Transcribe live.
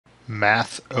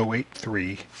Math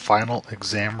 083 Final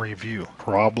Exam Review.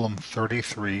 Problem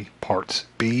 33, Parts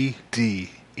B,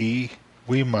 D, E.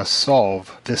 We must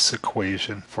solve this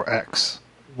equation for x.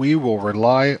 We will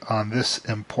rely on this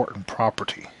important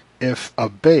property. If a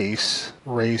base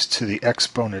raised to the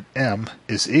exponent m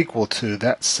is equal to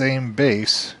that same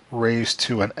base raised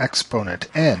to an exponent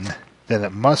n, then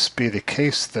it must be the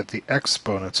case that the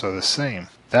exponents are the same.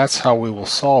 That's how we will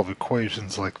solve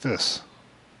equations like this.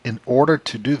 In order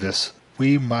to do this,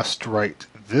 we must write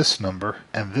this number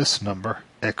and this number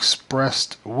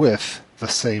expressed with the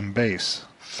same base.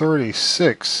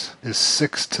 36 is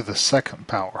 6 to the second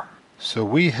power. So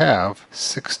we have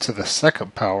 6 to the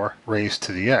second power raised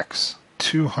to the x.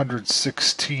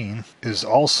 216 is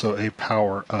also a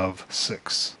power of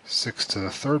 6. 6 to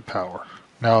the third power.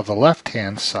 Now the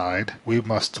left-hand side, we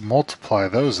must multiply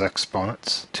those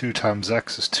exponents. 2 times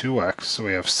x is 2x, so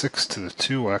we have 6 to the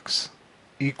 2x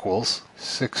equals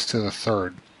 6 to the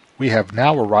third. We have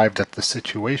now arrived at the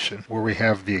situation where we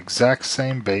have the exact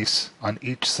same base on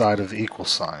each side of the equal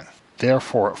sign.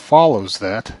 Therefore it follows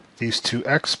that these two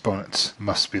exponents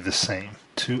must be the same.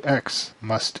 2x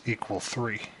must equal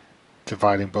 3.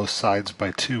 Dividing both sides by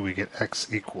 2, we get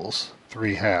x equals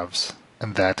 3/2,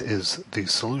 and that is the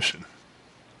solution.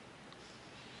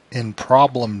 In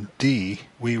problem D,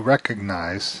 we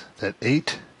recognize that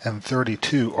 8 and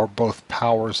 32 are both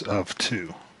powers of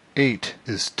 2. 8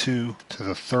 is 2 to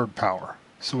the third power.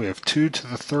 So we have 2 to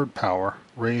the third power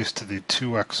raised to the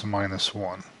 2x minus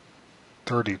 1.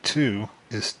 32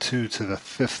 is 2 to the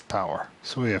fifth power.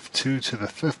 So we have 2 to the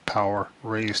fifth power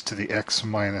raised to the x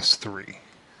minus 3.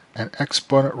 An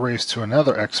exponent raised to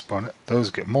another exponent,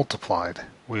 those get multiplied.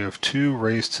 We have 2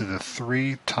 raised to the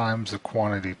 3 times the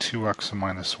quantity 2x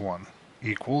minus 1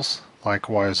 equals,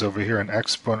 likewise over here, an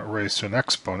exponent raised to an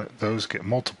exponent, those get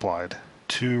multiplied.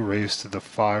 2 raised to the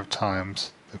 5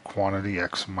 times the quantity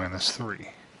x minus 3.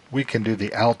 We can do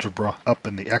the algebra up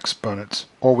in the exponents,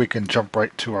 or we can jump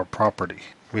right to our property.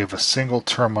 We have a single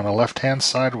term on the left-hand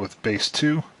side with base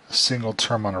 2, a single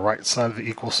term on the right side of the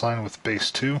equal sign with base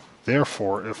 2.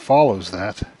 Therefore, it follows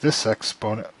that this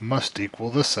exponent must equal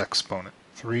this exponent.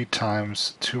 3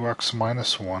 times 2x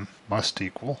minus 1 must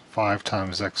equal 5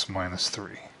 times x minus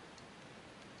 3.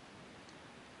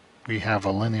 We have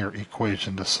a linear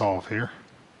equation to solve here.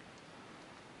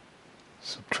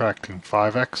 Subtracting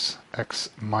 5x, x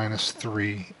minus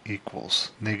 3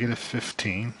 equals negative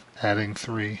 15. Adding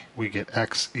 3, we get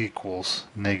x equals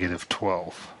negative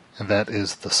 12. And that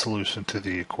is the solution to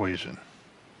the equation.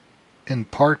 In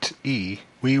part E,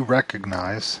 we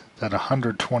recognize that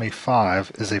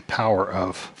 125 is a power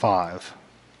of 5.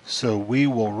 So we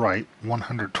will write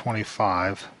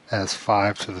 125 as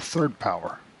 5 to the third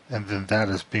power, and then that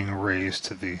is being raised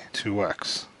to the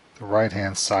 2x. The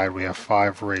right-hand side, we have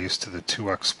 5 raised to the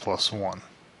 2x plus 1.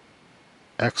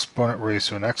 Exponent raised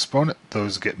to an exponent,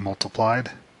 those get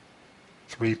multiplied.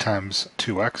 3 times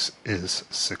 2x is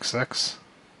 6x.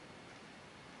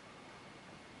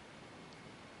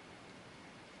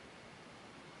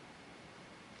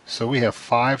 So we have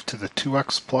 5 to the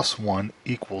 2x plus 1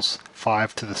 equals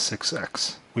 5 to the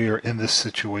 6x. We are in this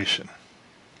situation.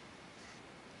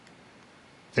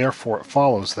 Therefore it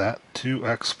follows that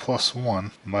 2x plus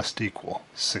 1 must equal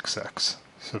 6x.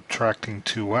 Subtracting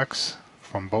 2x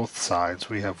from both sides,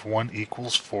 we have 1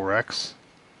 equals 4x.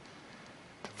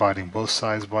 Dividing both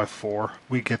sides by 4,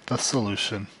 we get the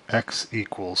solution x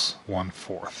equals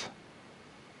 1/4.